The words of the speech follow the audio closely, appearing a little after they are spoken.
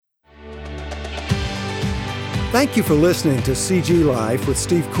Thank you for listening to CG Life with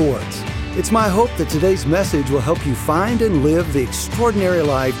Steve Kortz. It's my hope that today's message will help you find and live the extraordinary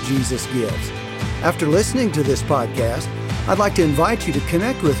life Jesus gives. After listening to this podcast, I'd like to invite you to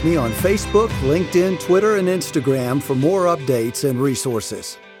connect with me on Facebook, LinkedIn, Twitter, and Instagram for more updates and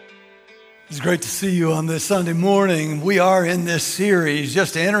resources. It's great to see you on this Sunday morning. We are in this series,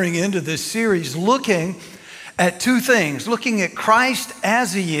 just entering into this series, looking at two things. Looking at Christ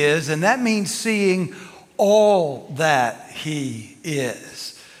as He is, and that means seeing all that He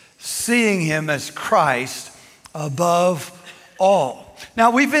is. Seeing Him as Christ above all. Now,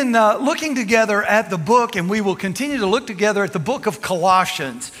 we've been looking together at the book, and we will continue to look together at the book of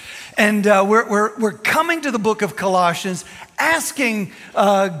Colossians. And we're coming to the book of Colossians, asking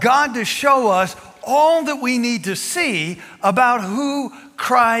God to show us all that we need to see about who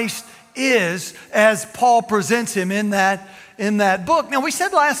Christ is as Paul presents Him in that book. Now, we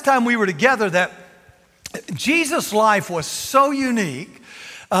said last time we were together that Jesus' life was so unique,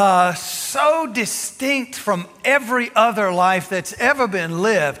 so distinct from every other life that's ever been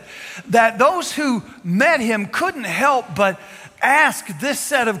lived, that those who met Him couldn't help but ask this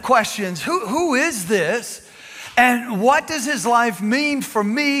set of questions. Who is this? And what does His life mean for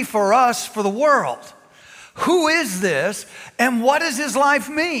me, for us, for the world? Who is this? And what does His life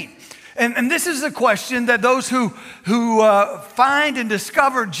mean? And this is a question that those who find and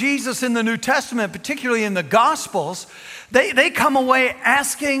discover Jesus in the New Testament, particularly in the Gospels, they come away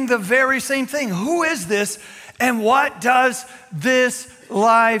asking the very same thing. Who is this, and what does this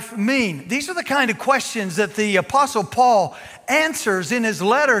life mean? These are the kind of questions that the Apostle Paul answers in his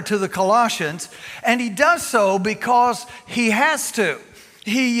letter to the Colossians, and he does so because he has to.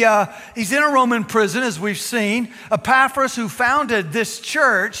 He's in a Roman prison, as we've seen. Epaphras, who founded this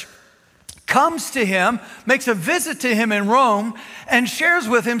church, comes to him, makes a visit to him in Rome, and shares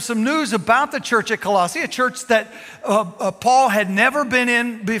with him some news about the church at Colossae, a church that Paul had never been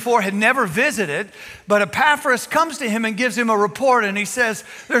in before, had never visited. But Epaphras comes to him and gives him a report, and he says,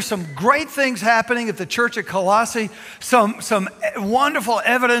 there's some great things happening at the church at Colossae, some wonderful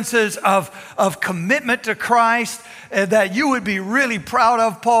evidences of commitment to Christ that you would be really proud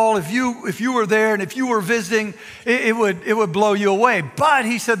of, Paul, if you were there and if you were visiting, it would blow you away. But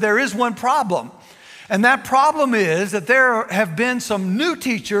he said there is one problem, and that problem is that there have been some new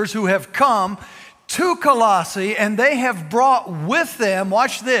teachers who have come to Colossae, and they have brought with them,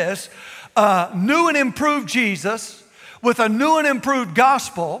 watch this, new and improved Jesus with a new and improved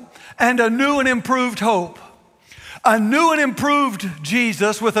gospel and a new and improved hope. A new and improved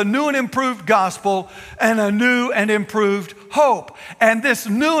Jesus with a new and improved gospel and a new and improved hope. And this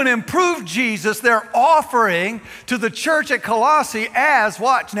new and improved Jesus they're offering to the church at Colossae as,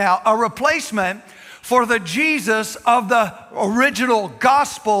 watch now, a replacement for the Jesus of the original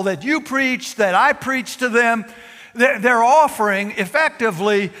gospel that you preach, that I preach to them. They're offering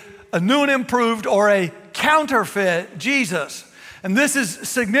effectively a new and improved or a counterfeit Jesus. And this is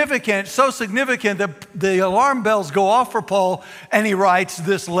significant, so significant that the alarm bells go off for Paul, and he writes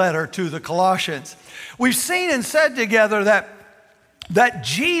this letter to the Colossians. We've seen and said together that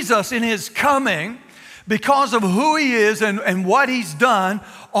Jesus in His coming, because of who He is and what He's done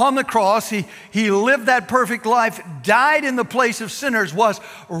on the cross, he lived that perfect life, died in the place of sinners, was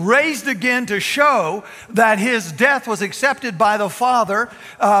raised again to show that His death was accepted by the Father.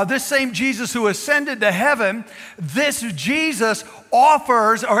 This same Jesus who ascended to heaven, this Jesus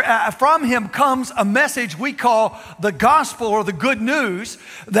offers, or from Him comes a message we call the gospel, or the good news,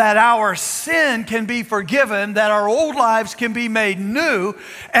 that our sin can be forgiven, that our old lives can be made new,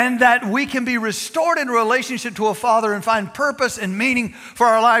 and that we can be restored in relationship to a Father and find purpose and meaning for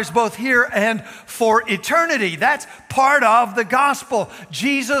our lives both here and for eternity. That's part of the gospel.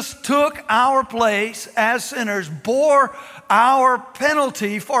 Jesus took our place as sinners, bore our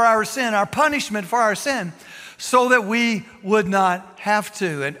penalty for our sin, our punishment for our sin, so that we would not have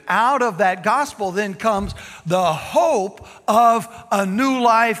to. And out of that gospel then comes the hope of a new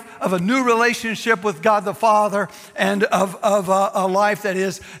life, of a new relationship with God the Father, and of a life that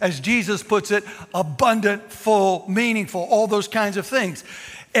is, as Jesus puts it, abundant, full, meaningful, all those kinds of things.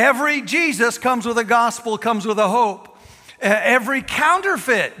 Every Jesus comes with a gospel, comes with a hope. Every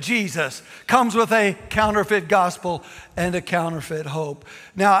counterfeit Jesus comes with a counterfeit gospel and a counterfeit hope.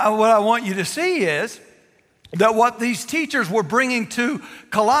 Now, what I want you to see is that what these teachers were bringing to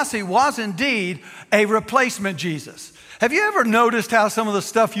Colossae was indeed a replacement Jesus. Have you ever noticed how some of the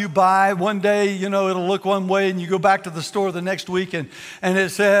stuff you buy, one day, it'll look one way, and you go back to the store the next week and it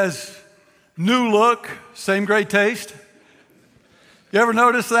says, new look, same great taste? You ever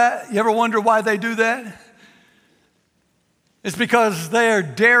notice that? You ever wonder why they do that? It's because they are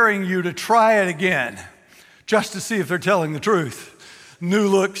daring you to try it again. just to see if they're telling the truth. New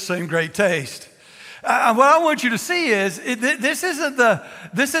look, same great taste. What I want you to see is this isn't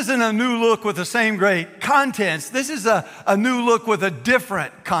a new look with the same great contents. This is a new look with a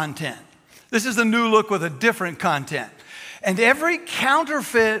different content. This is a new look with a different content. And every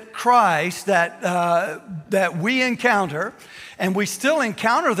counterfeit Christ that we encounter, and we still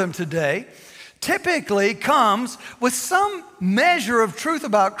encounter them today, typically comes with some measure of truth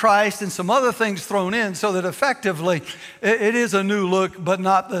about Christ and some other things thrown in, so that effectively it is a new look, but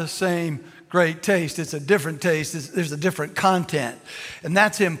not the same great taste. It's a different taste. There's a different content. And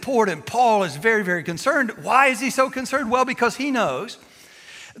that's important. Paul is very, very concerned. Why is he so concerned? Well, because he knows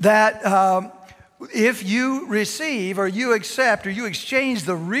that if you receive or you accept or you exchange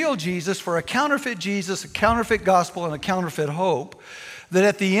the real Jesus for a counterfeit Jesus, a counterfeit gospel, and a counterfeit hope, that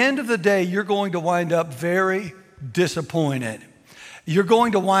at the end of the day, you're going to wind up very disappointed. You're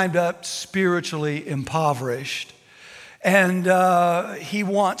going to wind up spiritually impoverished. And he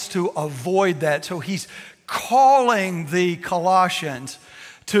wants to avoid that. So he's calling the Colossians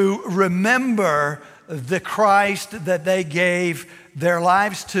to remember the Christ that they gave their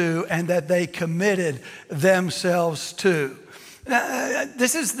lives to and that they committed themselves to.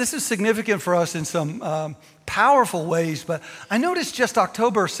 This is significant for us in some powerful ways, but I noticed just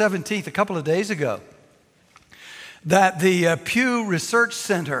October 17th, a couple of days ago, that the Pew Research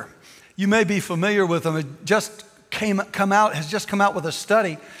Center, you may be familiar with them, it has just come out with a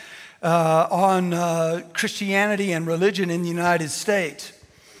study on Christianity and religion in the United States.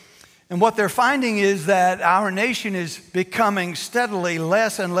 And what they're finding is that our nation is becoming steadily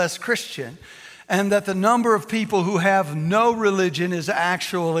less and less Christian, and that the number of people who have no religion is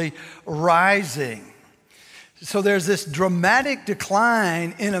actually rising. So there's this dramatic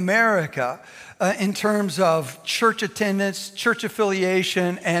decline in America in terms of church attendance, church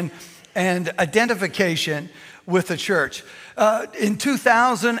affiliation, and identification with the church. In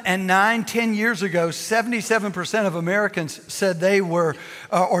 2009, 10 years ago, 77% of Americans said they were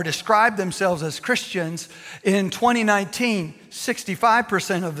or described themselves as Christians. In 2019,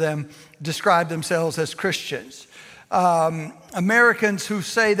 65% of them described themselves as Christians. Americans who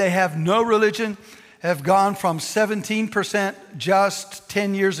say they have no religion have gone from 17% just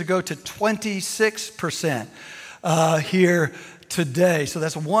 10 years ago to 26% here today. So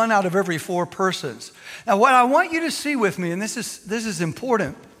that's 1 out of every 4 persons. Now, what I want you to see with me, and this is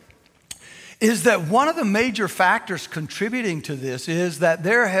important, is that one of the major factors contributing to this is that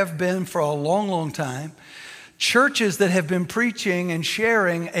there have been for a long, long time churches that have been preaching and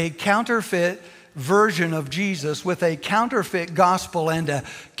sharing a counterfeit version of Jesus with a counterfeit gospel and a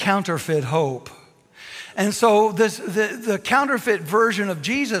counterfeit hope. And so the counterfeit version of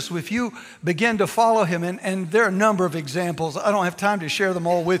Jesus, if you begin to follow him, and there are a number of examples. I don't have time to share them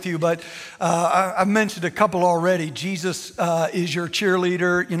all with you, but I've mentioned a couple already. Jesus is your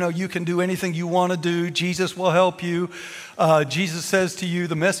cheerleader. You know, you can do anything you want to do. Jesus will help you. Jesus says to you,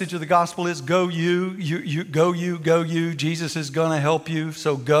 the message of the gospel is go you. Go you. Jesus is going to help you.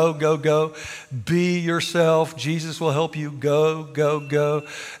 So go. Be yourself. Jesus will help you. Go.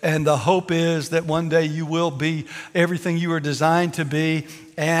 And the hope is that one day you will be everything you were designed to be,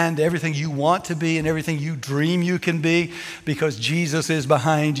 and everything you want to be, and everything you dream you can be, because Jesus is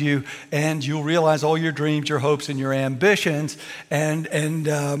behind you, and you'll realize all your dreams, your hopes, and your ambitions, and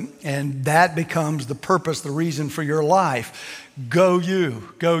that becomes the purpose, the reason for your life. Go you.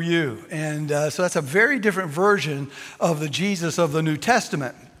 And so that's a very different version of the Jesus of the New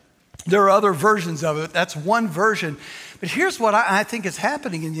Testament. There are other versions of it. That's one version. But here's what I think is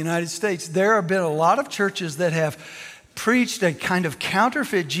happening in the United States. There have been a lot of churches that have preached a kind of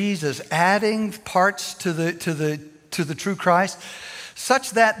counterfeit Jesus, adding parts to the true Christ,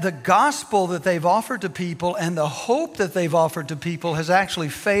 such that the gospel that they've offered to people and the hope that they've offered to people has actually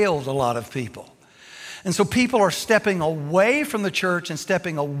failed a lot of people. And so people are stepping away from the church and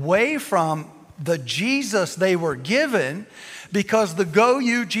stepping away from the Jesus they were given, because the go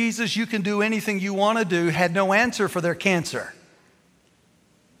you Jesus, you can do anything you want to do, had no answer for their cancer.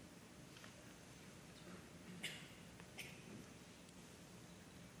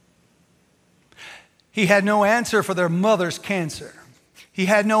 He had no answer for their mother's cancer. He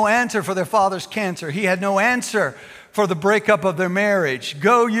had no answer for their father's cancer. He had no answer for the breakup of their marriage.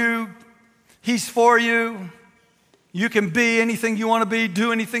 Go you, he's for you. You can be anything you want to be,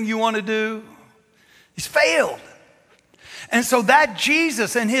 do anything you want to do. He's failed. And so that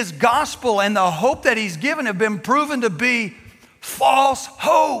Jesus and his gospel and the hope that he's given have been proven to be false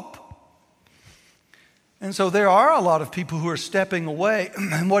hope. And so there are a lot of people who are stepping away.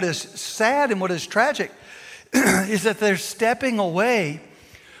 And what is sad and what is tragic is that they're stepping away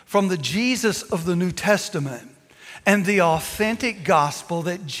from the Jesus of the New Testament. and the authentic gospel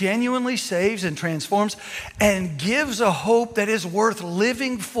that genuinely saves and transforms and gives a hope that is worth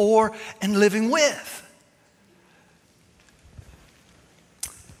living for and living with.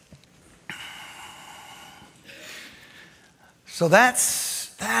 So that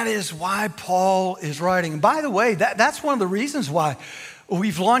is why Paul is writing. And by the way, that's one of the reasons why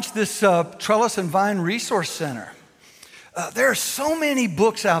we've launched this Trellis and Vine Resource Center. There are so many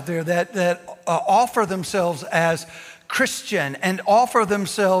books out there that offer themselves as Christian and offer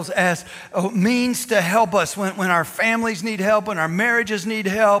themselves as a means to help us when our families need help, when our marriages need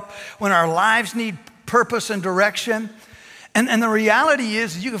help, when our lives need purpose and direction. And the reality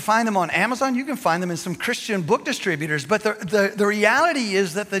is you can find them on Amazon, you can find them in some Christian book distributors, but the reality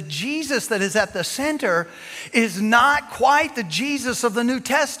is that the Jesus that is at the center is not quite the Jesus of the New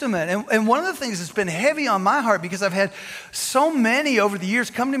Testament. And one of the things that's been heavy on my heart, because I've had so many over the years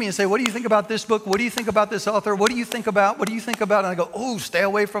come to me and say, what do you think about this book? What do you think about this author? What do you think about? What do you think about? And I go, oh, stay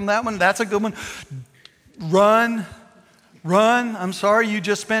away from that one. That's a good one. Run. I'm sorry you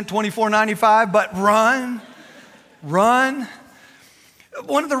just spent $24.95, but run.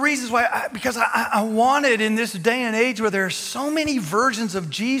 One of the reasons why, because I wanted in this day and age where there are so many versions of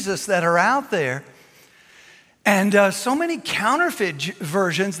Jesus that are out there and so many counterfeit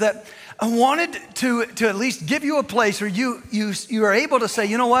versions, that I wanted to at least give you a place where you are able to say,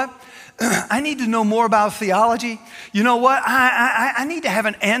 you know what? I need to know more about theology. You know what? I need to have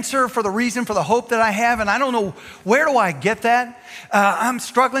an answer for the reason for the hope that I have, and I don't know, where do I get that? I'm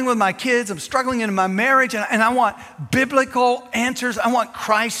struggling with my kids. I'm struggling in my marriage, and I want biblical answers. I want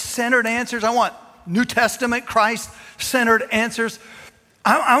Christ-centered answers. I want New Testament Christ-centered answers.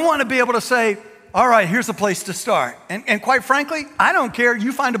 I want to be able to say, all right, here's a place to start. And quite frankly, I don't care.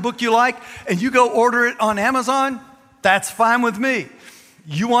 You find a book you like, and you go order it on Amazon, that's fine with me.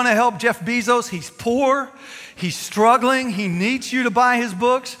 You want to help Jeff Bezos? He's poor. He's struggling. He needs you to buy his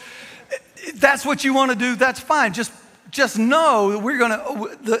books. That's what you want to do. That's fine. Just know that we're going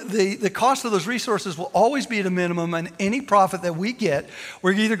to, the cost of those resources will always be at a minimum, and any profit that we get,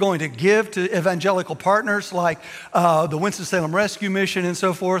 we're either going to give to evangelical partners like the Winston-Salem Rescue Mission and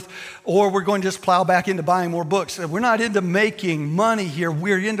so forth, or we're going to just plow back into buying more books. We're not into making money here.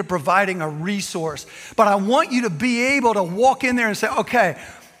 We're into providing a resource. But I want you to be able to walk in there and say, okay,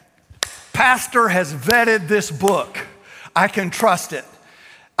 Pastor has vetted this book. I can trust it.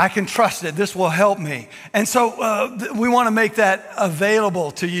 This will help me. And so we want to make that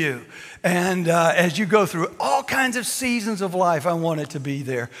available to you. And as you go through all kinds of seasons of life, I want it to be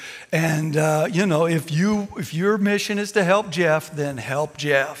there. And, if your mission is to help Jeff, then help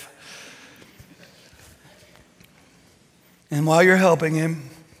Jeff. And while you're helping him,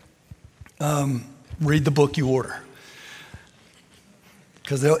 read the book you order.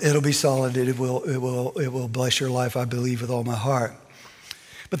 Because it'll be solid. It will bless your life, I believe, with all my heart.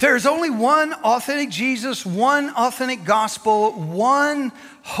 But there is only one authentic Jesus, one authentic gospel, one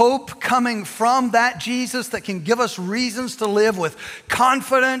hope coming from that Jesus that can give us reasons to live with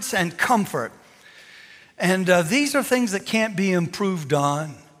confidence and comfort. And these are things that can't be improved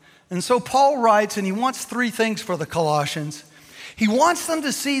on. And so Paul writes, and he wants three things for the Colossians. He wants them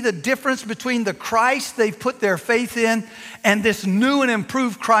to see the difference between the Christ they've put their faith in and this new and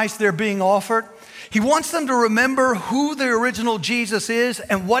improved Christ they're being offered. He wants them to remember who the original Jesus is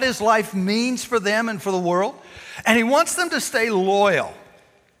and what his life means for them and for the world. And he wants them to stay loyal,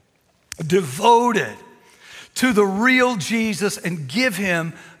 devoted to the real Jesus and give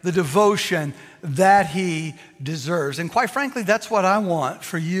him the devotion that he deserves. And quite frankly, that's what I want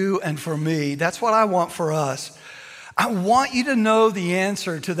for you and for me. That's what I want for us. I want you to know the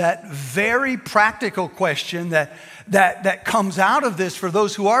answer to that very practical question that comes out of this for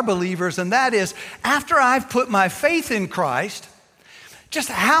those who are believers, and that is, after I've put my faith in Christ, just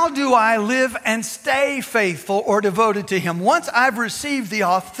how do I live and stay faithful or devoted to him? Once I've received the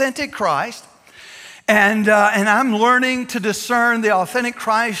authentic Christ, and I'm learning to discern the authentic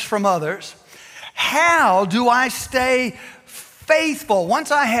Christ from others, how do I stay faithful?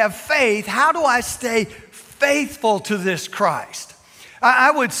 Once I have faith, how do I stay faithful to this Christ?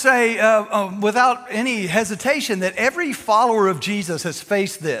 I would say without any hesitation that every follower of Jesus has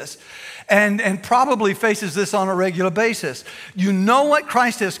faced this and probably faces this on a regular basis. You know what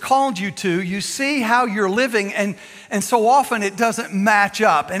Christ has called you to. You see how you're living, and so often it doesn't match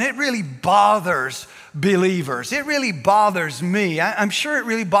up, and it really bothers believers. It really bothers me. I'm sure it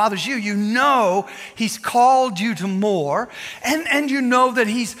really bothers you. You know he's called you to more, and you know that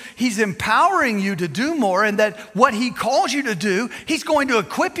he's empowering you to do more, and that what he calls you to do, he's going to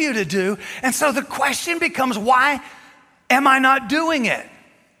equip you to do. And so the question becomes, why am I not doing it?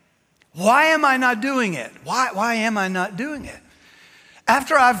 Why am I not doing it? Why am I not doing it?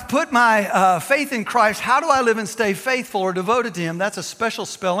 After I've put my faith in Christ, how do I live and stay faithful or devoted to Him? That's a special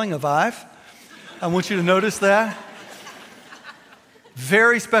spelling of I've. I want you to notice that.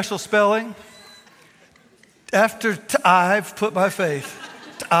 Very special spelling. After I've put my faith.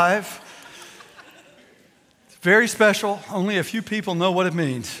 I've. Very special. Only a few people know what it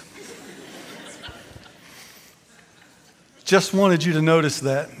means. Just wanted you to notice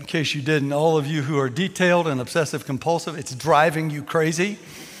that in case you didn't. All of you who are detailed and obsessive compulsive, it's driving you crazy.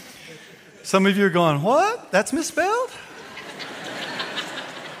 Some of you are going, what? That's misspelled?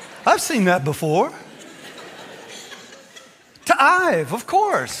 I've seen that before. To I've, of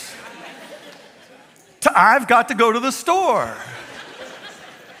course. To I've got to go to the store.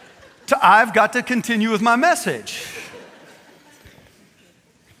 To I've got to continue with my message.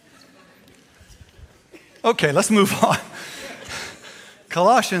 Okay, let's move on.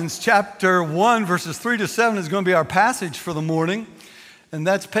 Colossians chapter 1, verses 3 to 7 is going to be our passage for the morning. And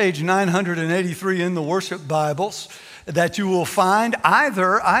that's page 983 in the worship Bibles that you will find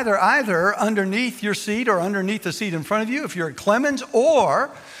either underneath your seat or underneath the seat in front of you if you're at Clemens,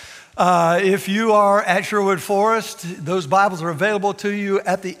 or if you are at Sherwood Forest, those Bibles are available to you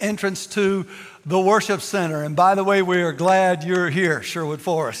at the entrance to the worship center. And by the way, we are glad you're here, Sherwood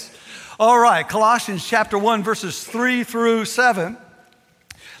Forest. All right, Colossians chapter 1, verses 3 through 7.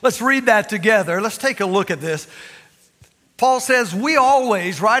 Let's read that together. Let's take a look at this. Paul says, we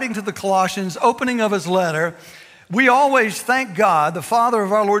always, writing to the Colossians, opening of his letter, we always thank God, the Father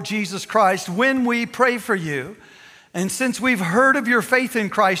of our Lord Jesus Christ, when we pray for you. And since we've heard of your faith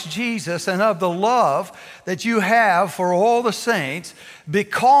in Christ Jesus and of the love that you have for all the saints,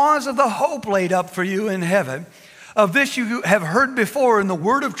 because of the hope laid up for you in heaven, of this you have heard before in the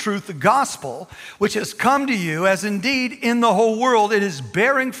word of truth, the gospel, which has come to you, as indeed in the whole world it is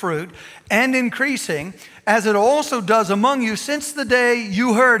bearing fruit and increasing, as it also does among you since the day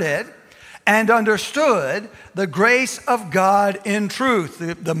you heard it and understood the grace of God in truth.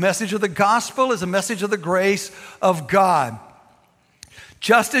 The message of the gospel is a message of the grace of God.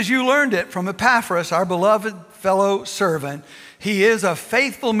 Just as you learned it from Epaphras, our beloved fellow servant, he is a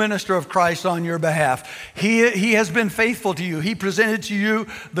faithful minister of Christ on your behalf. He has been faithful to you. He presented to you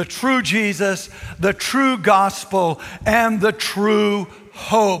the true Jesus, the true gospel, and the true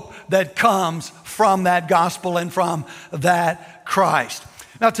hope that comes from that gospel and from that Christ.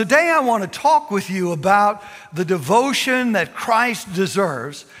 Now, today I want to talk with you about the devotion that Christ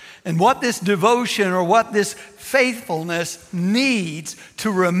deserves and what this devotion or what this faithfulness needs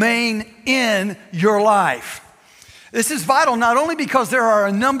to remain in your life. This is vital not only because there are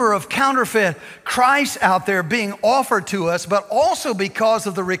a number of counterfeit Christs out there being offered to us, but also because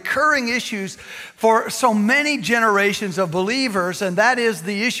of the recurring issues for so many generations of believers, and that is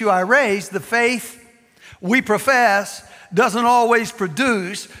the issue I raised. The faith we profess doesn't always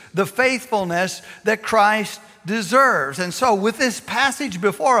produce the faithfulness that Christ deserves. And so with this passage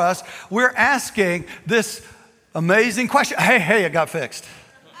before us, we're asking this amazing question. Hey, it got fixed.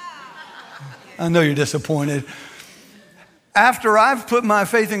 I know you're disappointed. After I've put my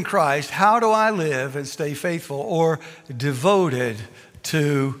faith in Christ, how do I live and stay faithful or devoted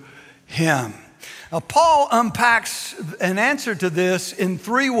to Him? Now, Paul unpacks an answer to this in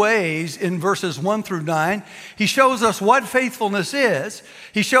three ways in verses 1 through 9. He shows us what faithfulness is.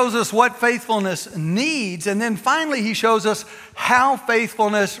 He shows us what faithfulness needs. And then finally, he shows us how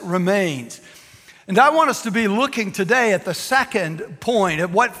faithfulness remains. And I want us to be looking today at the second point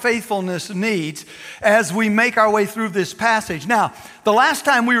of what faithfulness needs as we make our way through this passage. Now, the last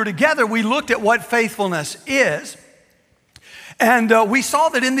time we were together, we looked at what faithfulness is. And we saw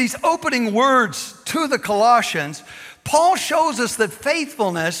that in these opening words to the Colossians, Paul shows us that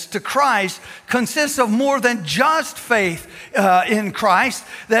faithfulness to Christ consists of more than just faith in Christ,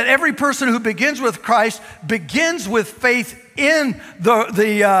 that every person who begins with Christ begins with faith in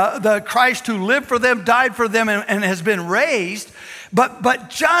the Christ who lived for them, died for them, and has been raised. But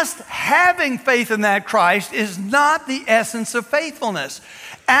just having faith in that Christ is not the essence of faithfulness.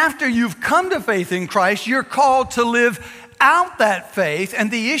 After you've come to faith in Christ, you're called to live out that faith, and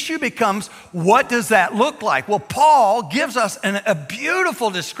the issue becomes, what does that look like? Well, Paul gives us a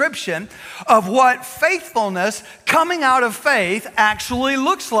beautiful description of what faithfulness coming out of faith actually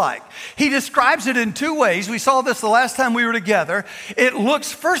looks like. He describes it in two ways. We saw this the last time we were together. It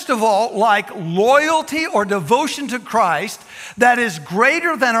looks, first of all, like loyalty or devotion to Christ that is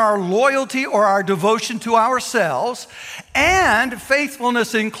greater than our loyalty or our devotion to ourselves. And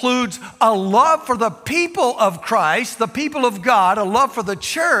faithfulness includes a love for the people of Christ, the people of God, a love for the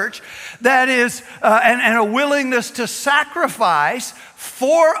church that is, and a willingness to sacrifice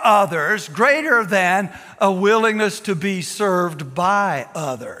for others greater than a willingness to be served by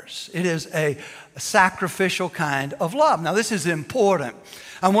others. It is a sacrificial kind of love. Now, this is important.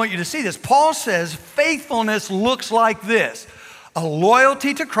 I want you to see this. Paul says faithfulness looks like this: a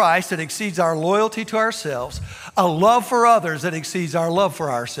loyalty to Christ that exceeds our loyalty to ourselves, a love for others that exceeds our love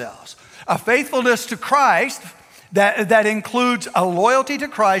for ourselves. A faithfulness to Christ that includes a loyalty to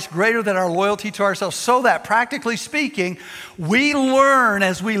Christ greater than our loyalty to ourselves, so that, practically speaking, we learn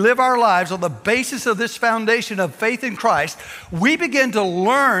as we live our lives on the basis of this foundation of faith in Christ, we begin to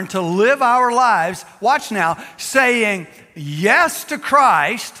learn to live our lives, watch now, saying yes to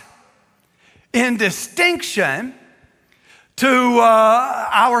Christ in distinction to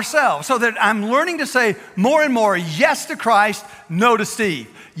ourselves. So that I'm learning to say more and more yes to Christ, no to Steve.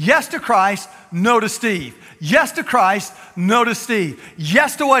 Yes to Christ, no to Steve. Yes to Christ, no to Steve.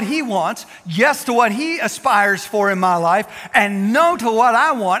 Yes to what he wants, yes to what he aspires for in my life, and no to what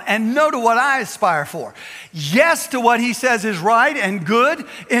I want, and no to what I aspire for. Yes to what he says is right and good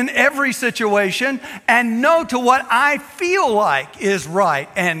in every situation, and no to what I feel like is right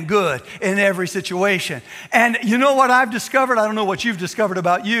and good in every situation. And you know what I've discovered? I don't know what you've discovered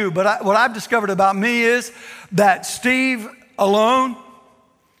about you, but what I've discovered about me is that Steve alone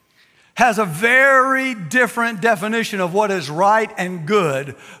has a very different definition of what is right and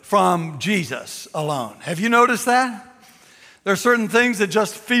good from Jesus alone. Have you noticed that? There are certain things that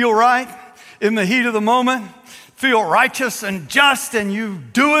just feel right in the heat of the moment, feel righteous and just, and you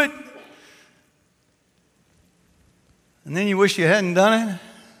do it. And then you wish you hadn't done it.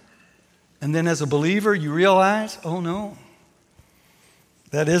 And then as a believer, you realize, oh no,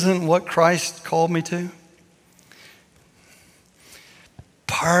 that isn't what Christ called me to.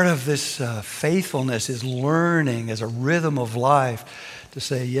 Part of this faithfulness is learning as a rhythm of life to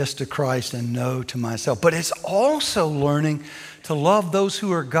say yes to Christ and no to myself. But it's also learning to love those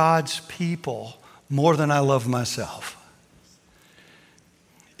who are God's people more than I love myself.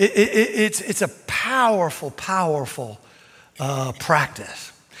 It's a powerful, powerful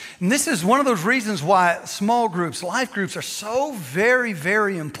practice. And this is one of those reasons why small groups, life groups are so very,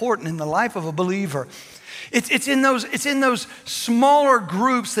 very important in the life of a believer. It's in those smaller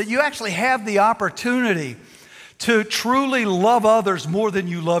groups that you actually have the opportunity to truly love others more than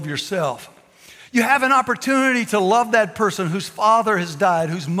you love yourself. You have an opportunity to love that person whose father has died,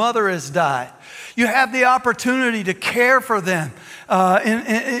 whose mother has died. You have the opportunity to care for them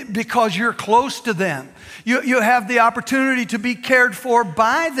because you're close to them. You have the opportunity to be cared for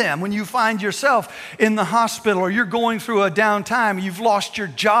by them when you find yourself in the hospital or you're going through a downtime, you've lost your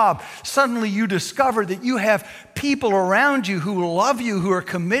job. Suddenly you discover that you have people around you who love you, who are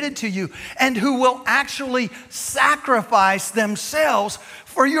committed to you, and who will actually sacrifice themselves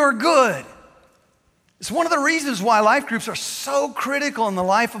for your good. It's one of the reasons why life groups are so critical in the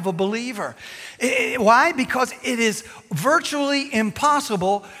life of a believer. Why? Because it is virtually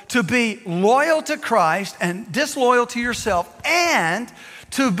impossible to be loyal to Christ and disloyal to yourself, and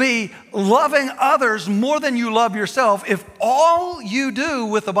to be loving others more than you love yourself if all you do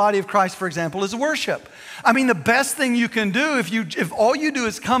with the body of Christ, for example, is worship. I mean, the best thing you can do if all you do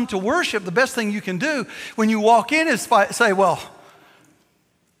is come to worship, the best thing you can do when you walk in is say, well,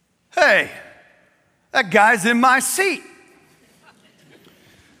 hey, that guy's in my seat.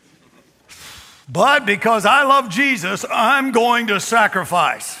 But because I love Jesus, I'm going to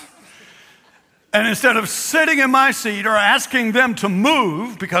sacrifice. And instead of sitting in my seat or asking them to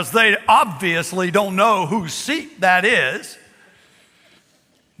move, because they obviously don't know whose seat that is,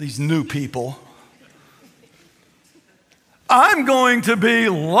 these new people, I'm going to be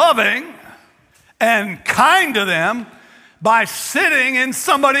loving and kind to them by sitting in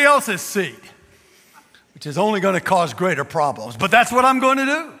somebody else's seat, which is only going to cause greater problems. But that's what I'm going to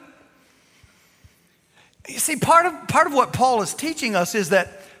do. You see, part of what Paul is teaching us is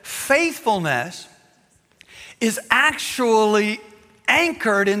that faithfulness is actually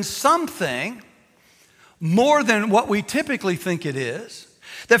anchored in something more than what we typically think it is.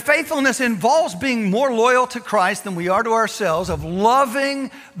 That faithfulness involves being more loyal to Christ than we are to ourselves, of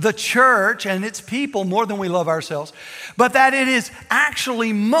loving the church and its people more than we love ourselves, but that it is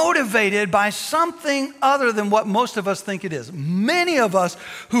actually motivated by something other than what most of us think it is. Many of us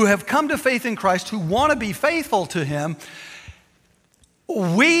who have come to faith in Christ, who want to be faithful to Him,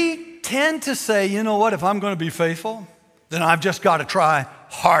 we tend to say, you know what, if I'm going to be faithful, then I've just got to try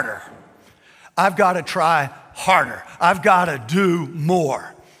harder. I've got to try harder. I've got to do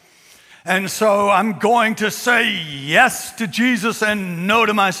more. And so I'm going to say yes to Jesus and no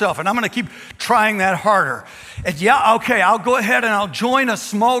to myself. And I'm going to keep trying that harder. And yeah, okay, I'll go ahead and I'll join a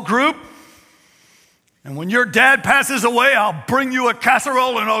small group. And when your dad passes away, I'll bring you a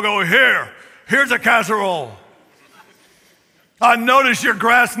casserole and I'll go, here's a casserole. I notice your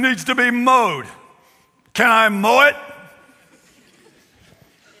grass needs to be mowed. Can I mow it?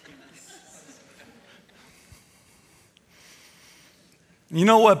 You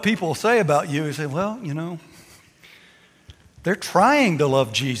know what people say about you? They say, well, they're trying to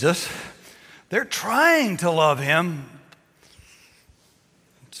love Jesus. They're trying to love him.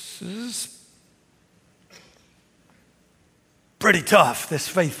 It's pretty tough, this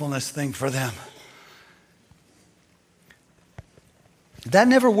faithfulness thing for them. That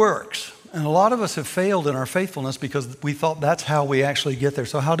never works. And a lot of us have failed in our faithfulness because we thought that's how we actually get there.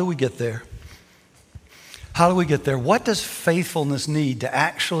 So how do we get there? How do we get there? What does faithfulness need to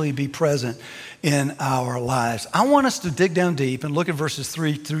actually be present in our lives? I want us to dig down deep and look at verses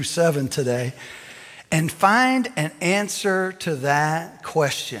 3 through 7 today and find an answer to that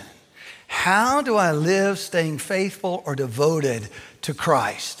question. How do I live staying faithful or devoted to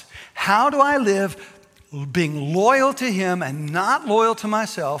Christ? How do I live being loyal to him and not loyal to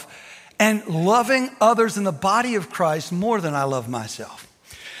myself and loving others in the body of Christ more than I love myself?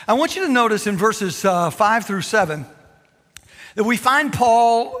 I want you to notice in verses 5 through 7 that we find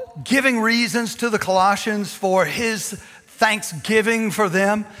Paul giving reasons to the Colossians for his thanksgiving for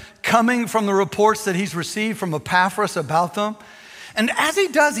them, coming from the reports that he's received from Epaphras about them. And as he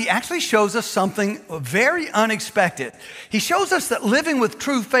does, he actually shows us something very unexpected. He shows us that living with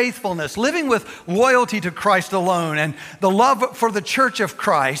true faithfulness, living with loyalty to Christ alone, and the love for the church of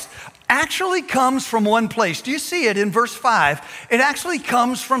Christ actually comes from one place. Do you see it in verse 5? It actually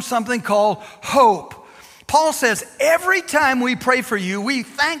comes from something called hope. Paul says, every time we pray for you, we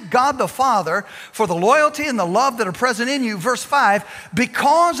thank God the Father for the loyalty and the love that are present in you. Verse 5,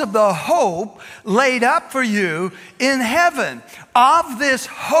 because of the hope laid up for you in heaven. Of this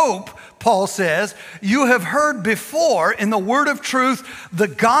hope, Paul says, you have heard before in the word of truth, the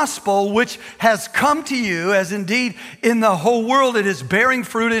gospel which has come to you, as indeed in the whole world it is bearing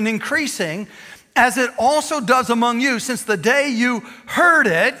fruit and increasing, as it also does among you, since the day you heard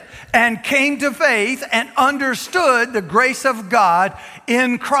it and came to faith and understood the grace of God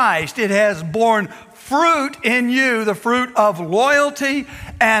in Christ. It has borne fruit in you, the fruit of loyalty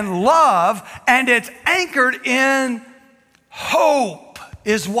and love, and it's anchored in hope,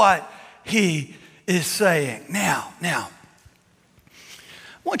 is what he is saying. Now, I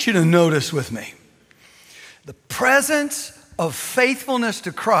want you to notice with me the presence of faithfulness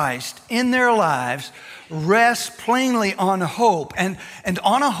to Christ in their lives rests plainly on hope and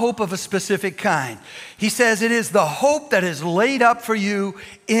on a hope of a specific kind. He says it is the hope that is laid up for you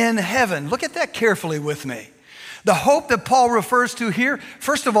in heaven. Look at that carefully with me. The hope that Paul refers to here,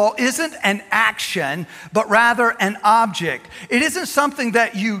 first of all, isn't an action, but rather an object. It isn't something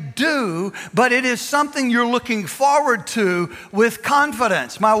that you do, but it is something you're looking forward to with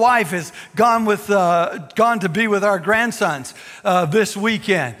confidence. My wife has gone to be with our grandsons this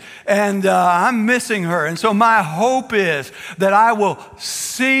weekend, and I'm missing her. And so my hope is that I will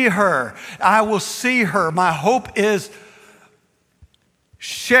see her. I will see her. My hope is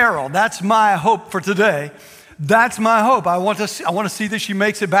Cheryl. That's my hope for today. That's my hope. I want to see that she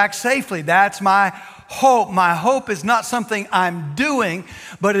makes it back safely. That's my hope. My hope is not something I'm doing,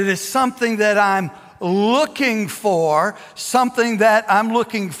 but it is something that I'm looking for, something that I'm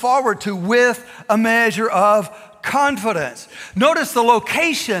looking forward to with a measure of confidence. Notice the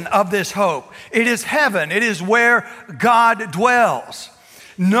location of this hope. It is heaven. It is where God dwells.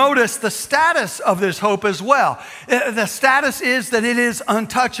 Notice the status of this hope as well. The status is that it is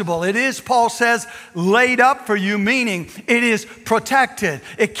untouchable. It is, Paul says, laid up for you, meaning it is protected.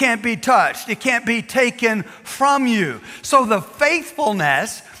 It can't be touched. It can't be taken from you. So the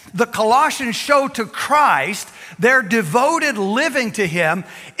faithfulness the Colossians show to Christ, their devoted living to him,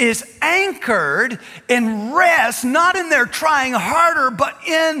 is anchored in rest, not in their trying harder, but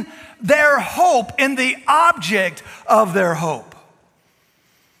in their hope, in the object of their hope.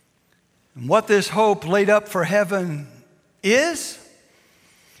 And what this hope laid up for heaven is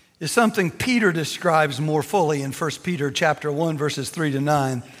something Peter describes more fully in 1 Peter chapter 1, verses 3 to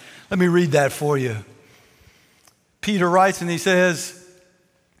 9. Let me read that for you. Peter writes and he says,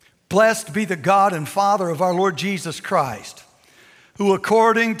 "Blessed be the God and Father of our Lord Jesus Christ, who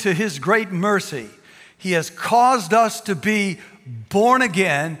according to his great mercy, he has caused us to be born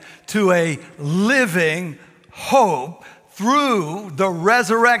again to a living hope through the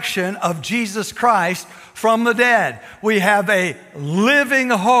resurrection of Jesus Christ from the dead." We have a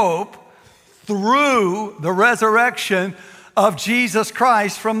living hope through the resurrection of Jesus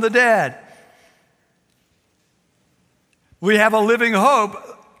Christ from the dead. We have a living hope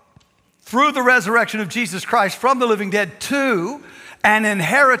through the resurrection of Jesus Christ from the living dead to an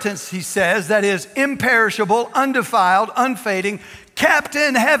inheritance, he says, that is imperishable, undefiled, unfading, kept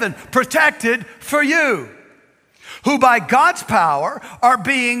in heaven, protected for you, who by God's power are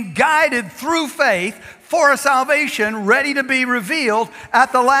being guided through faith for a salvation ready to be revealed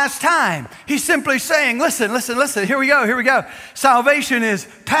at the last time. He's simply saying, listen, here we go. Salvation is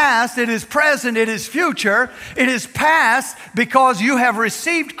past, it is present, it is future. It is past because you have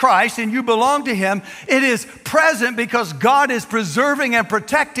received Christ and you belong to Him. It is present because God is preserving and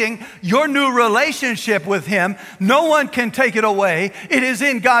protecting your new relationship with Him. No one can take it away. It is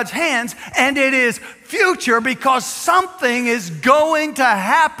in God's hands, and it is future because something is going to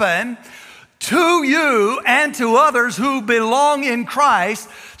happen to you and to others who belong in Christ,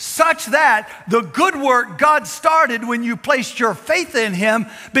 such that the good work God started when you placed your faith in Him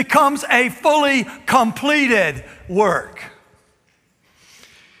becomes a fully completed work.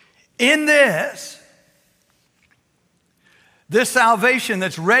 In this salvation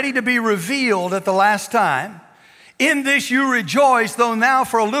that's ready to be revealed at the last time, in this you rejoice, though now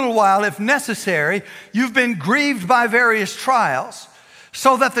for a little while, if necessary, you've been grieved by various trials,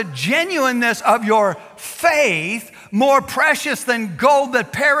 so that the genuineness of your faith, more precious than gold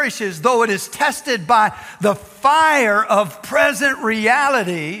that perishes, though it is tested by the fire of present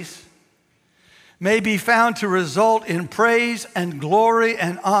realities, may be found to result in praise and glory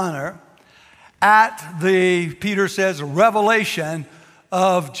and honor at the, Peter says, revelation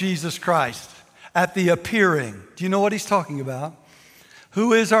of Jesus Christ, at the appearing. Do you know what he's talking about?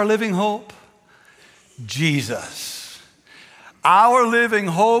 Who is our living hope? Jesus. Our living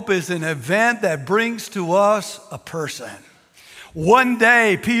hope is an event that brings to us a person. One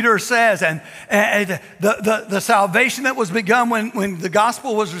day, Peter says, and the salvation that was begun when the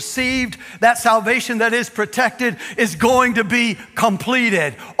gospel was received, that salvation that is protected is going to be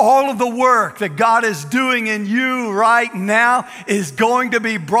completed. All of the work that God is doing in you right now is going to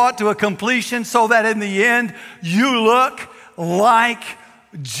be brought to a completion so that in the end, you look like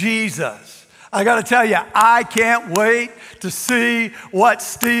Jesus. I got to tell you, I can't wait to see what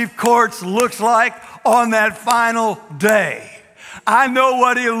Steve Courts looks like on that final day. I know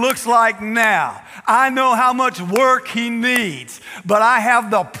what he looks like now. I know how much work he needs, but I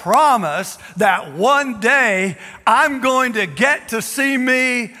have the promise that one day I'm going to get to see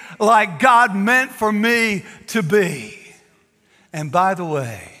me like God meant for me to be. And by the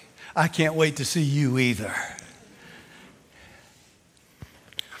way, I can't wait to see you either.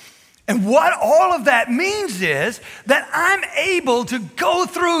 And what all of that means is that I'm able to go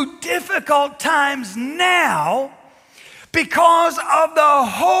through difficult times now because of the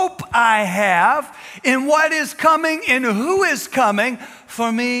hope I have in what is coming and who is coming for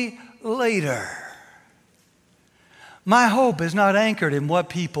me later. My hope is not anchored in what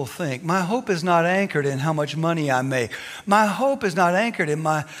people think. My hope is not anchored in how much money I make. My hope is not anchored in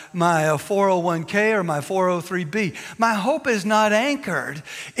my 401k or my 403b. My hope is not anchored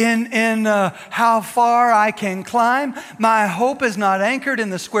in how far I can climb. My hope is not anchored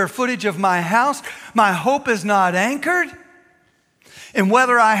in the square footage of my house. My hope is not anchored in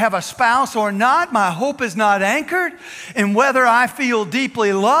whether I have a spouse or not. My hope is not anchored in whether I feel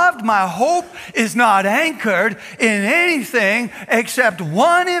deeply loved. My hope is not anchored in anything except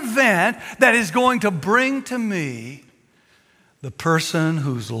one event that is going to bring to me the person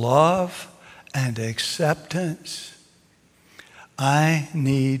whose love and acceptance I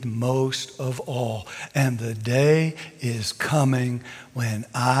need most of all. And the day is coming when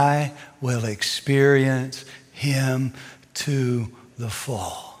I will experience Him to the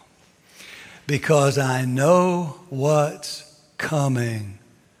full, because I know what's coming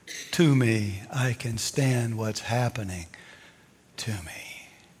to me. I can stand what's happening to me.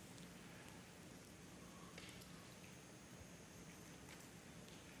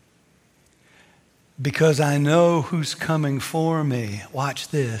 Because I know who's coming for me. Watch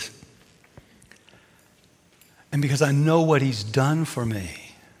this. And because I know what He's done for me,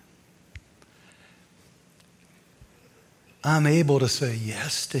 I'm able to say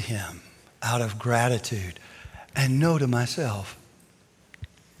yes to Him out of gratitude and no to myself.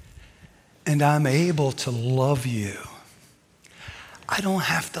 And I'm able to love you. I don't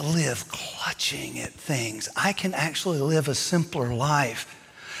have to live clutching at things. I can actually live a simpler life,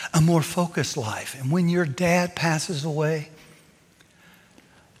 a more focused life. And when your dad passes away,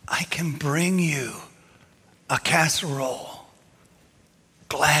 I can bring you a casserole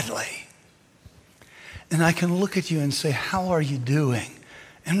gladly. And I can look at you and say, how are you doing?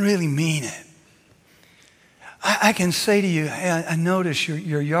 And really mean it. I can say to you, hey, I notice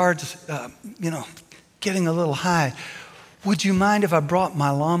your yard's, getting a little high. Would you mind if I brought my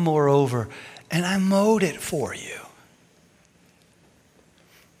lawnmower over and I mowed it for you?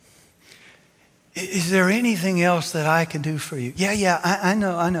 Is there anything else that I can do for you? Yeah, I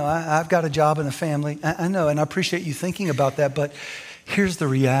know. I've got a job and a family. I know, and I appreciate you thinking about that, but here's the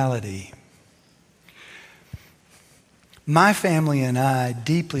reality. My family and I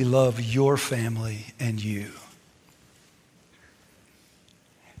deeply love your family and you.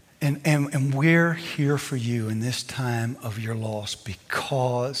 And we're here for you in this time of your loss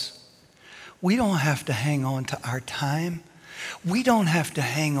because we don't have to hang on to our time. We don't have to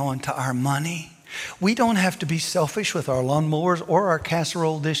hang on to our money. We don't have to be selfish with our lawnmowers or our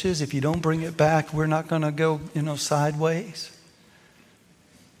casserole dishes. If you don't bring it back, we're not going to go, sideways.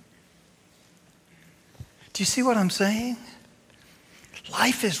 Do you see what I'm saying?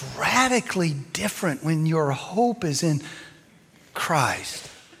 Life is radically different when your hope is in Christ.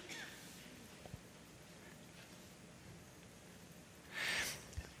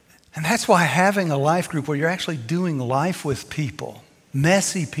 And that's why having a life group where you're actually doing life with people,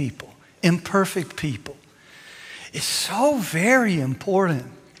 messy people, imperfect people, is so very important.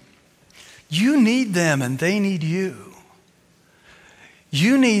 You need them and they need you.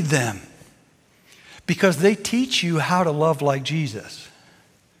 You need them because they teach you how to love like Jesus.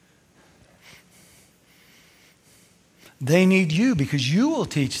 They need you because you will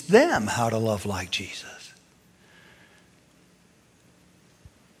teach them how to love like Jesus.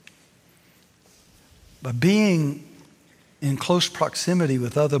 By being in close proximity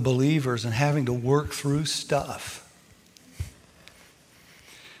with other believers and having to work through stuff,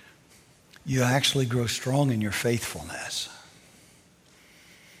 you actually grow strong in your faithfulness.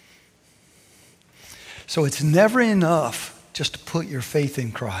 So it's never enough just to put your faith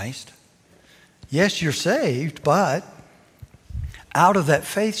in Christ. Yes, you're saved, but out of that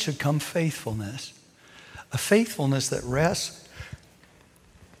faith should come faithfulness. A faithfulness that rests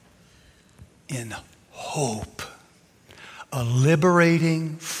in hope. A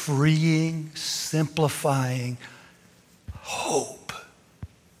liberating, freeing, simplifying hope.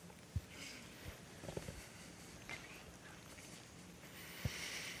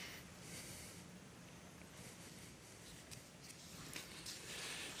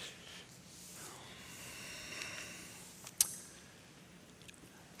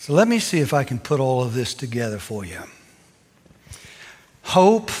 So let me see if I can put all of this together for you.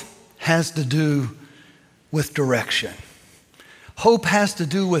 Hope has to do with direction. Hope has to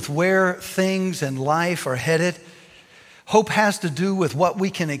do with where things in life are headed. Hope has to do with what we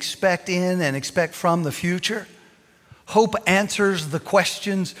can expect in and expect from the future. Hope answers the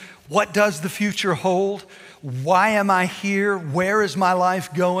questions, what does the future hold? Why am I here? Where is my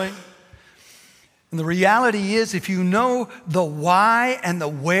life going? And the reality is, if you know the why and the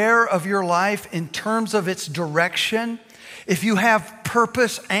where of your life in terms of its direction, if you have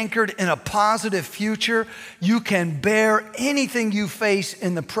purpose anchored in a positive future, you can bear anything you face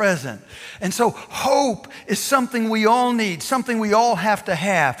in the present. And so hope is something we all need, something we all have to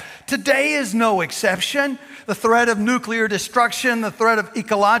have. Today is no exception. The threat of nuclear destruction, the threat of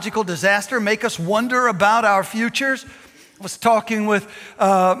ecological disaster make us wonder about our futures. I was talking with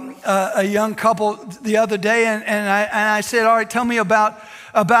a young couple the other day, and I said, all right, tell me about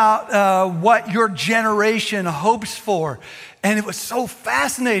what your generation hopes for. And it was so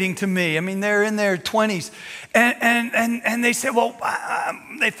fascinating to me. I mean, they're in their 20s. And they said, well,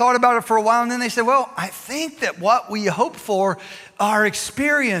 they thought about it for a while, and then they said, well, I think that what we hope for are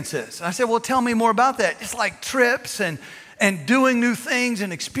experiences. I said, well, tell me more about that. It's like trips and doing new things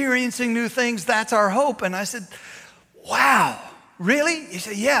and experiencing new things. That's our hope. And I said, wow, really? He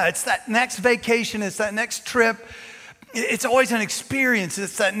said, yeah, it's that next vacation. It's that next trip. It's always an experience.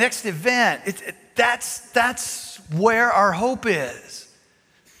 It's that next event. That's where our hope is.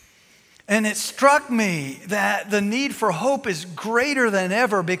 And it struck me that the need for hope is greater than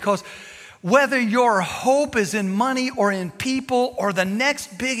ever, because whether your hope is in money or in people or the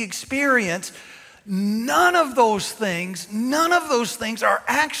next big experience, none of those things are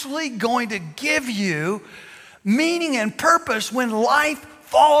actually going to give you meaning and purpose when life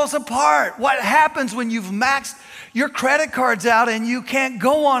falls apart. What happens when you've maxed your credit cards out and you can't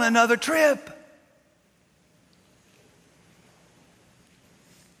go on another trip?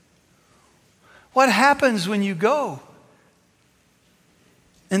 What happens when you go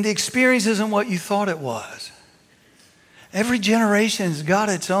and the experience isn't what you thought it was? Every generation's got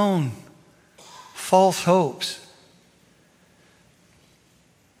its own false hopes.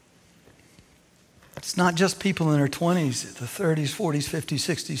 It's not just people in their 20s, the 30s, 40s, 50s,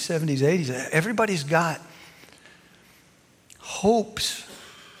 60s, 70s, 80s. Everybody's got hopes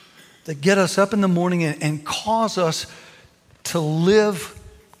that get us up in the morning and cause us to live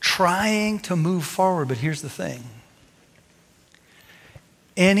trying to move forward. But here's the thing.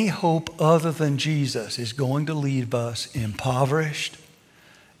 Any hope other than Jesus is going to leave us impoverished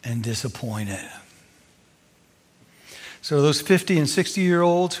and disappointed. So those 50 and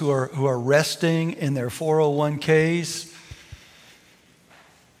 60-year-olds who are resting in their 401ks,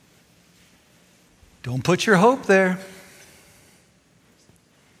 don't put your hope there.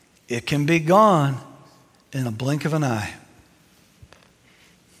 It can be gone in a blink of an eye.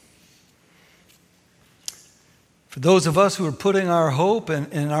 For those of us who are putting our hope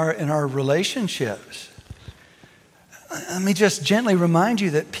in our relationships, let me just gently remind you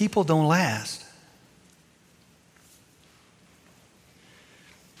that people don't last.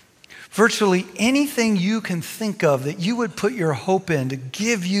 Virtually anything you can think of that you would put your hope in to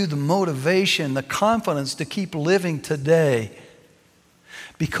give you the motivation, the confidence to keep living today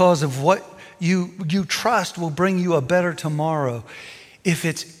because of what you trust will bring you a better tomorrow. If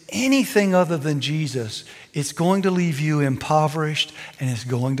it's anything other than Jesus, it's going to leave you impoverished and it's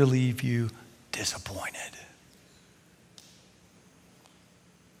going to leave you disappointed.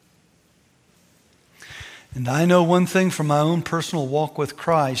 And I know one thing from my own personal walk with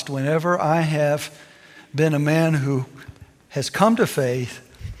Christ. Whenever I have been a man who has come to faith,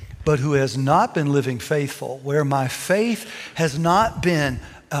 but who has not been living faithful, where my faith has not been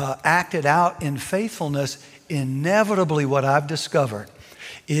acted out in faithfulness, inevitably what I've discovered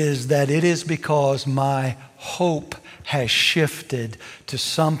is that it is because my hope has shifted to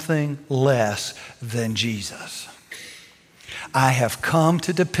something less than Jesus. I have come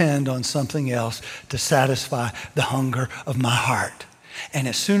to depend on something else to satisfy the hunger of my heart. And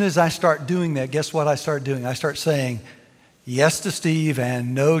as soon as I start doing that, guess what I start doing? I start saying yes to Steve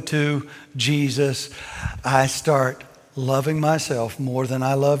and no to Jesus. I start loving myself more than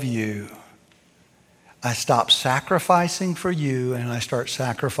I love you. I stop sacrificing for you and I start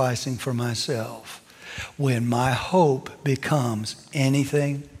sacrificing for myself when my hope becomes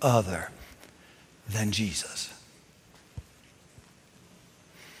anything other than Jesus.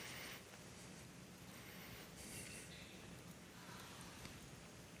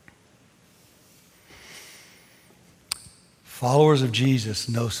 Followers of Jesus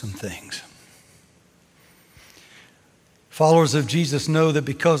know some things. Followers of Jesus know that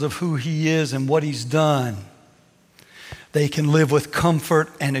because of who he is and what he's done, they can live with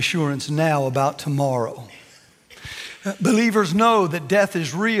comfort and assurance now about tomorrow. Believers know that death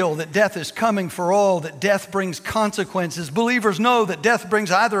is real, that death is coming for all, that death brings consequences. Believers know that death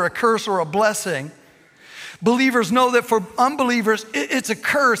brings either a curse or a blessing. Believers know that for unbelievers, it's a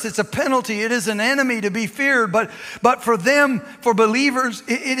curse, it's a penalty, it is an enemy to be feared. But for them, for believers,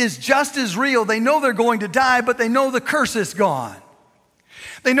 it is just as real. They know they're going to die, but they know the curse is gone.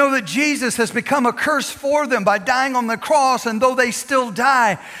 They know that Jesus has become a curse for them by dying on the cross, and though they still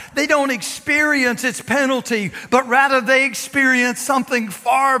die, they don't experience its penalty, but rather they experience something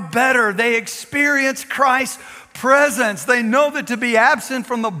far better. They experience Christ's presence. They know that to be absent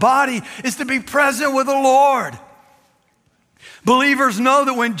from the body is to be present with the Lord. Believers know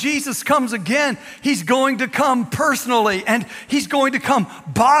that when Jesus comes again, he's going to come personally, and he's going to come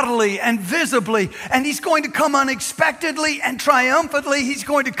bodily and visibly, and he's going to come unexpectedly and triumphantly. He's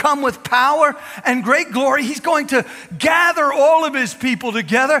going to come with power and great glory. He's going to gather all of his people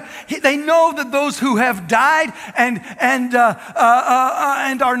together. They know that those who have died and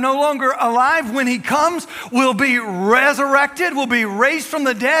are no longer alive when he comes will be resurrected, will be raised from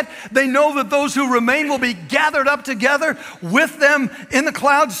the dead. They know that those who remain will be gathered up together with them in the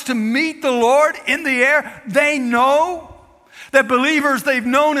clouds to meet the Lord in the air. They know that believers they've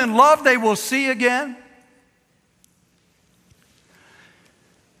known and loved, they will see again.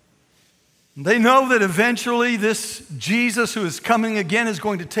 They know that eventually this Jesus who is coming again is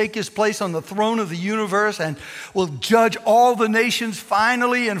going to take his place on the throne of the universe and will judge all the nations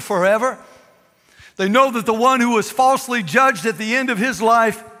finally and forever. They know that the one who was falsely judged at the end of his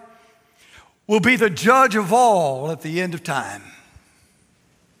life will be the judge of all at the end of time.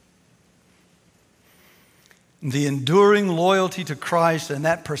 The enduring loyalty to Christ and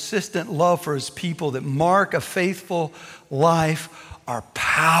that persistent love for his people that mark a faithful life are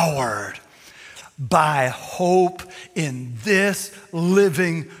powered by hope in this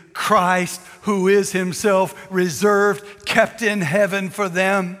living Christ who is himself reserved, kept in heaven for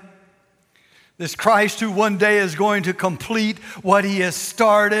them. This Christ who one day is going to complete what he has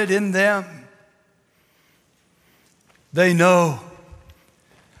started in them. They know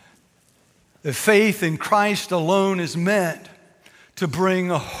that faith in Christ alone is meant to bring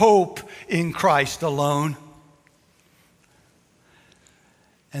a hope in Christ alone.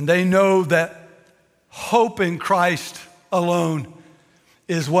 And they know that hope in Christ alone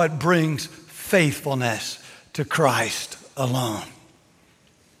is what brings faithfulness to Christ alone.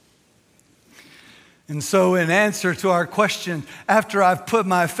 And so in answer to our question, after I've put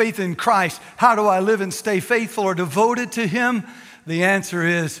my faith in Christ, how do I live and stay faithful or devoted to Him? The answer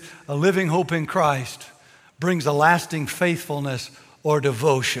is a living hope in Christ brings a lasting faithfulness or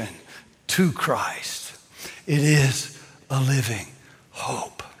devotion to Christ. It is a living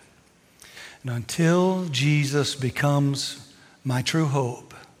hope. And until Jesus becomes my true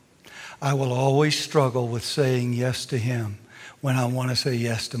hope, I will always struggle with saying yes to Him when I want to say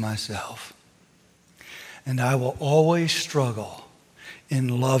yes to myself. And I will always struggle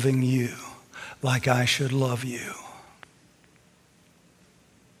in loving you like I should love you.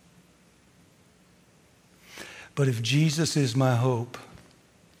 But if Jesus is my hope,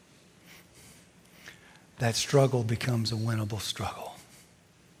 that struggle becomes a winnable struggle.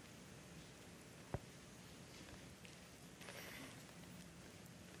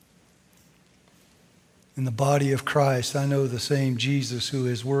 In the body of Christ, I know the same Jesus who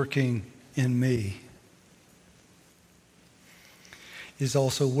is working in me is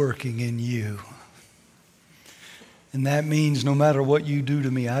also working in you. And that means no matter what you do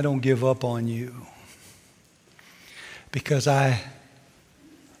to me, I don't give up on you. Because I've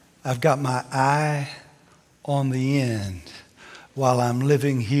got my eye on the end while I'm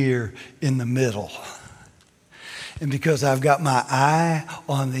living here in the middle. And because I've got my eye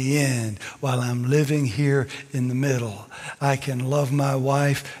on the end while I'm living here in the middle, I can love my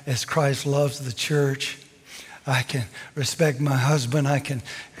wife as Christ loves the church. I can respect my husband. I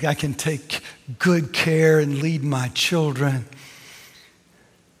can take good care and lead my children.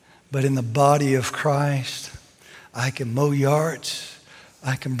 But in the body of Christ, I can mow yards.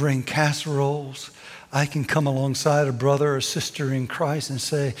 I can bring casseroles. I can come alongside a brother or sister in Christ and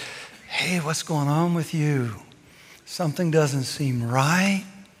say, hey, what's going on with you? Something doesn't seem right.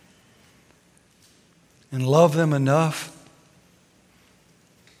 And love them enough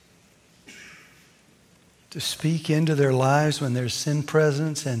to speak into their lives when there's sin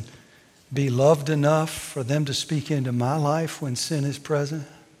present, and be loved enough for them to speak into my life when sin is present.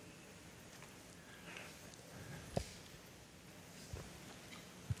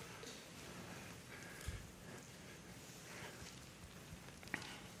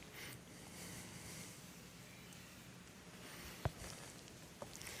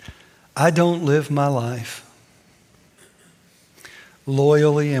 I don't live my life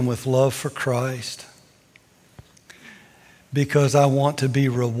loyally and with love for Christ because I want to be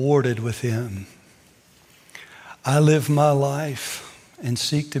rewarded with Him. I live my life and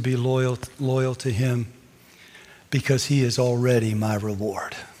seek to be loyal to Him because He is already my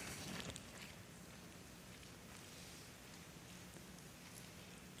reward.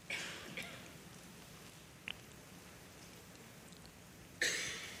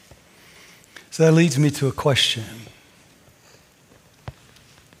 So that leads me to a question.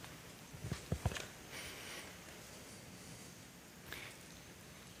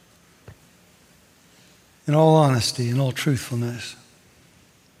 In all honesty, in all truthfulness,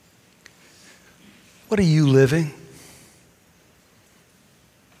 what are you living?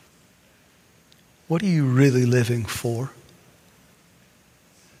 What are you really living for?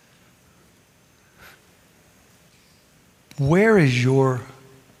 Where is your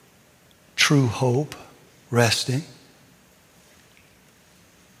true hope resting?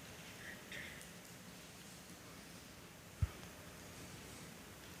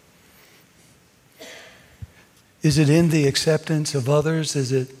 Is it in the acceptance of others?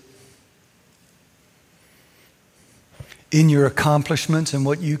 Is it in your accomplishments and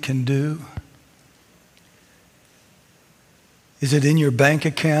what you can do? Is it in your bank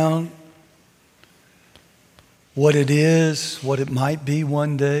account? What it is, what it might be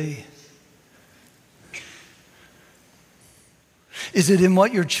one day? Is it in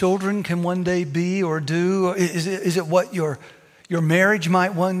what your children can one day be or do? Is it what your marriage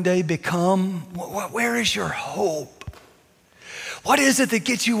might one day become? Where is your hope? What is it that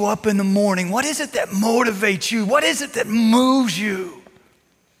gets you up in the morning? What is it that motivates you? What is it that moves you?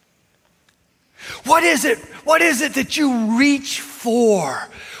 What is it that you reach for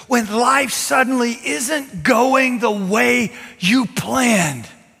when life suddenly isn't going the way you planned?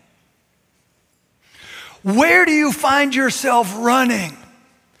 Where do you find yourself running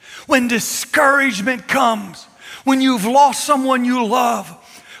when discouragement comes? When you've lost someone you love?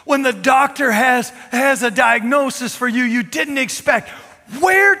 When the doctor has a diagnosis for you you didn't expect?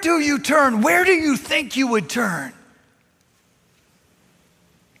 Where do you turn? Where do you think you would turn?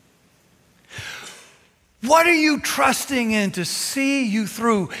 What are you trusting in to see you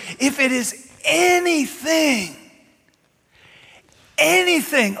through? If it is anything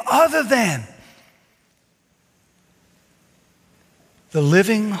anything other than the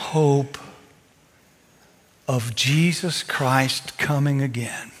living hope of Jesus Christ coming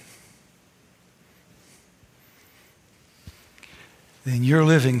again, then you're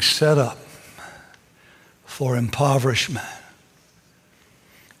living set up for impoverishment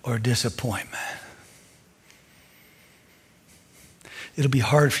or disappointment. It'll be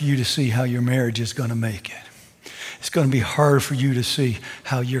hard for you to see how your marriage is going to make it. It's going to be hard for you to see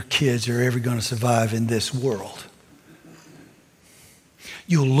how your kids are ever going to survive in this world.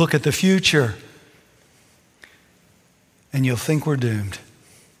 You'll look at the future and you'll think we're doomed.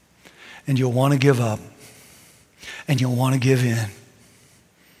 And you'll want to give up. And you'll want to give in.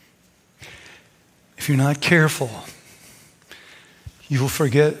 If you're not careful, you will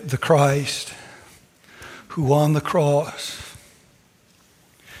forget the Christ who on the cross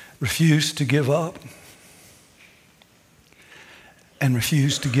refused to give up and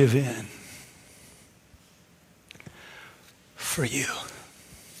refused to give in for you.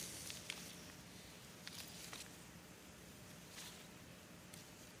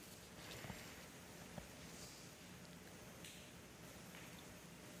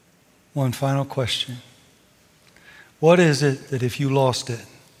 One final question. What is it that if you lost it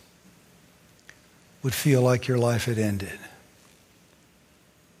would feel like your life had ended?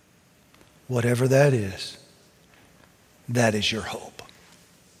 Whatever that is your hope.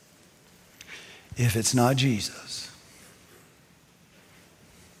 If it's not Jesus,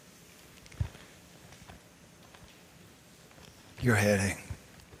 you're heading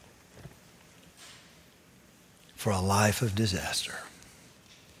for a life of disaster.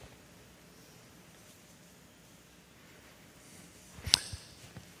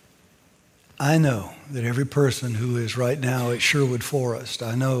 I know that every person who is right now at Sherwood Forest,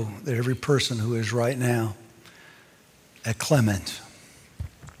 I know that every person who is right now at Clemens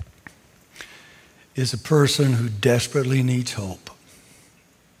is a person who desperately needs hope.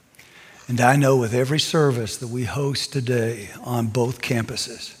 And I know with every service that we host today on both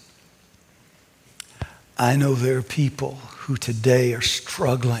campuses, I know there are people who today are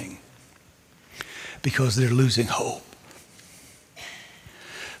struggling because they're losing hope.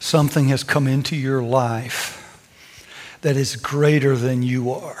 Something has come into your life that is greater than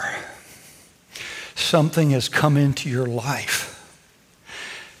you are. Something has come into your life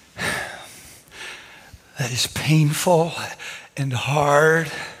that is painful and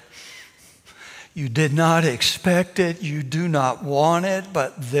hard. You did not expect it. You do not want it,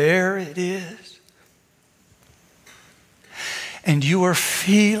 but there it is. And you are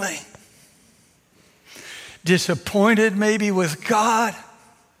feeling disappointed maybe with God.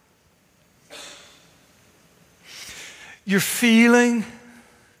 You're feeling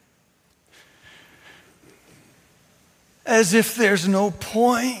as if there's no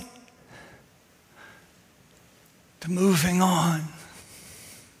point to moving on.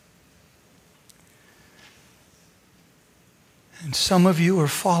 And some of you are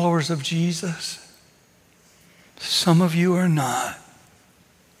followers of Jesus. Some of you are not.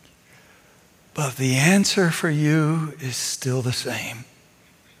 But the answer for you is still the same.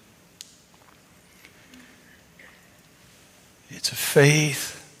 It's a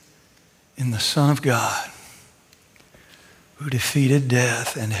faith in the Son of God who defeated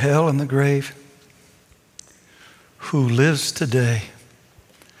death and hell and the grave, who lives today,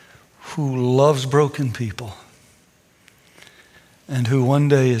 who loves broken people, and who one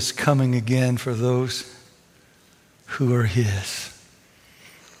day is coming again for those who are His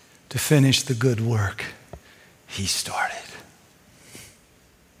to finish the good work He started.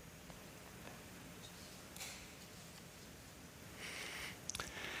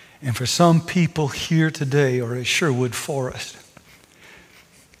 And for some people here today or at Sherwood Forest,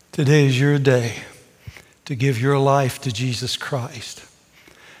 today is your day to give your life to Jesus Christ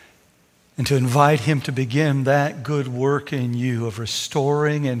and to invite Him to begin that good work in you of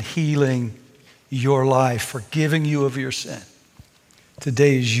restoring and healing your life, forgiving you of your sin.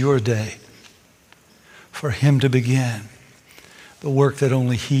 Today is your day for Him to begin the work that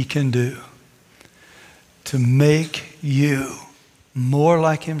only He can do to make you more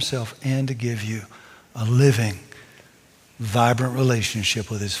like Himself and to give you a living, vibrant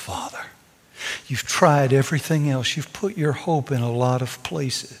relationship with His Father. You've tried everything else. You've put your hope in a lot of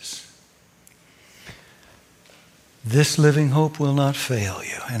places. This living hope will not fail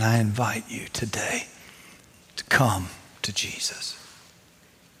you, and I invite you today to come to Jesus.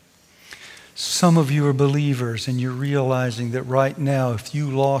 Some of you are believers and you're realizing that right now, if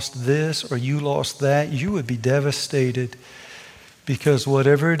you lost this or you lost that, you would be devastated. Because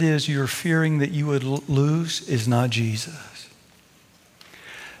whatever it is you're fearing that you would lose is not Jesus.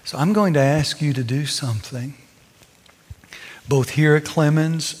 So I'm going to ask you to do something, both here at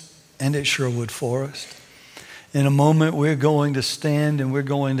Clemens and at Sherwood Forest. In a moment, we're going to stand and we're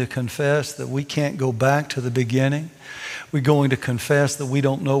going to confess that we can't go back to the beginning. We're going to confess that we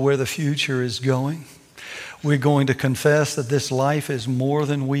don't know where the future is going. We're going to confess that this life is more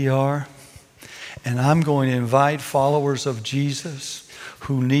than we are. And I'm going to invite followers of Jesus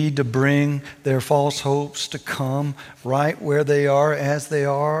who need to bring their false hopes to come right where they are, as they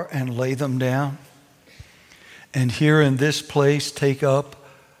are, and lay them down. And here in this place, take up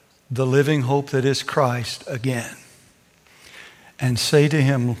the living hope that is Christ again. And say to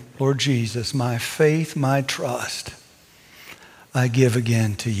him, Lord Jesus, my faith, my trust, I give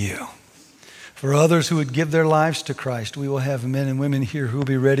again to you. For others who would give their lives to Christ, we will have men and women here who will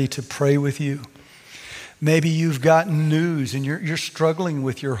be ready to pray with you. Maybe you've gotten news and you're struggling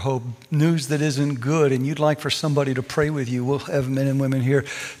with your hope, news that isn't good, and you'd like for somebody to pray with you. We'll have men and women here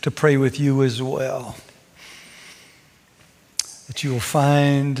to pray with you as well. That you will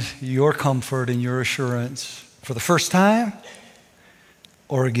find your comfort and your assurance for the first time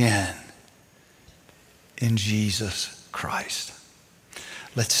or again in Jesus Christ.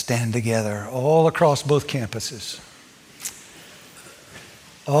 Let's stand together all across both campuses.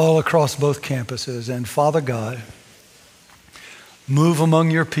 All across both campuses. And Father God, move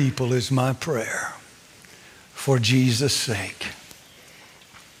among your people is my prayer for Jesus' sake.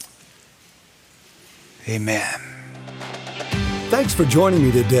 Amen. Thanks for joining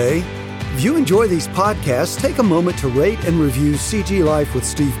me today. If you enjoy these podcasts, take a moment to rate and review CG Life with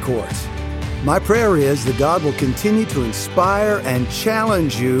Steve Kortz. My prayer is that God will continue to inspire and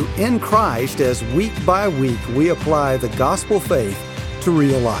challenge you in Christ as week by week we apply the gospel faith to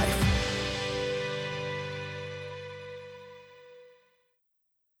real life.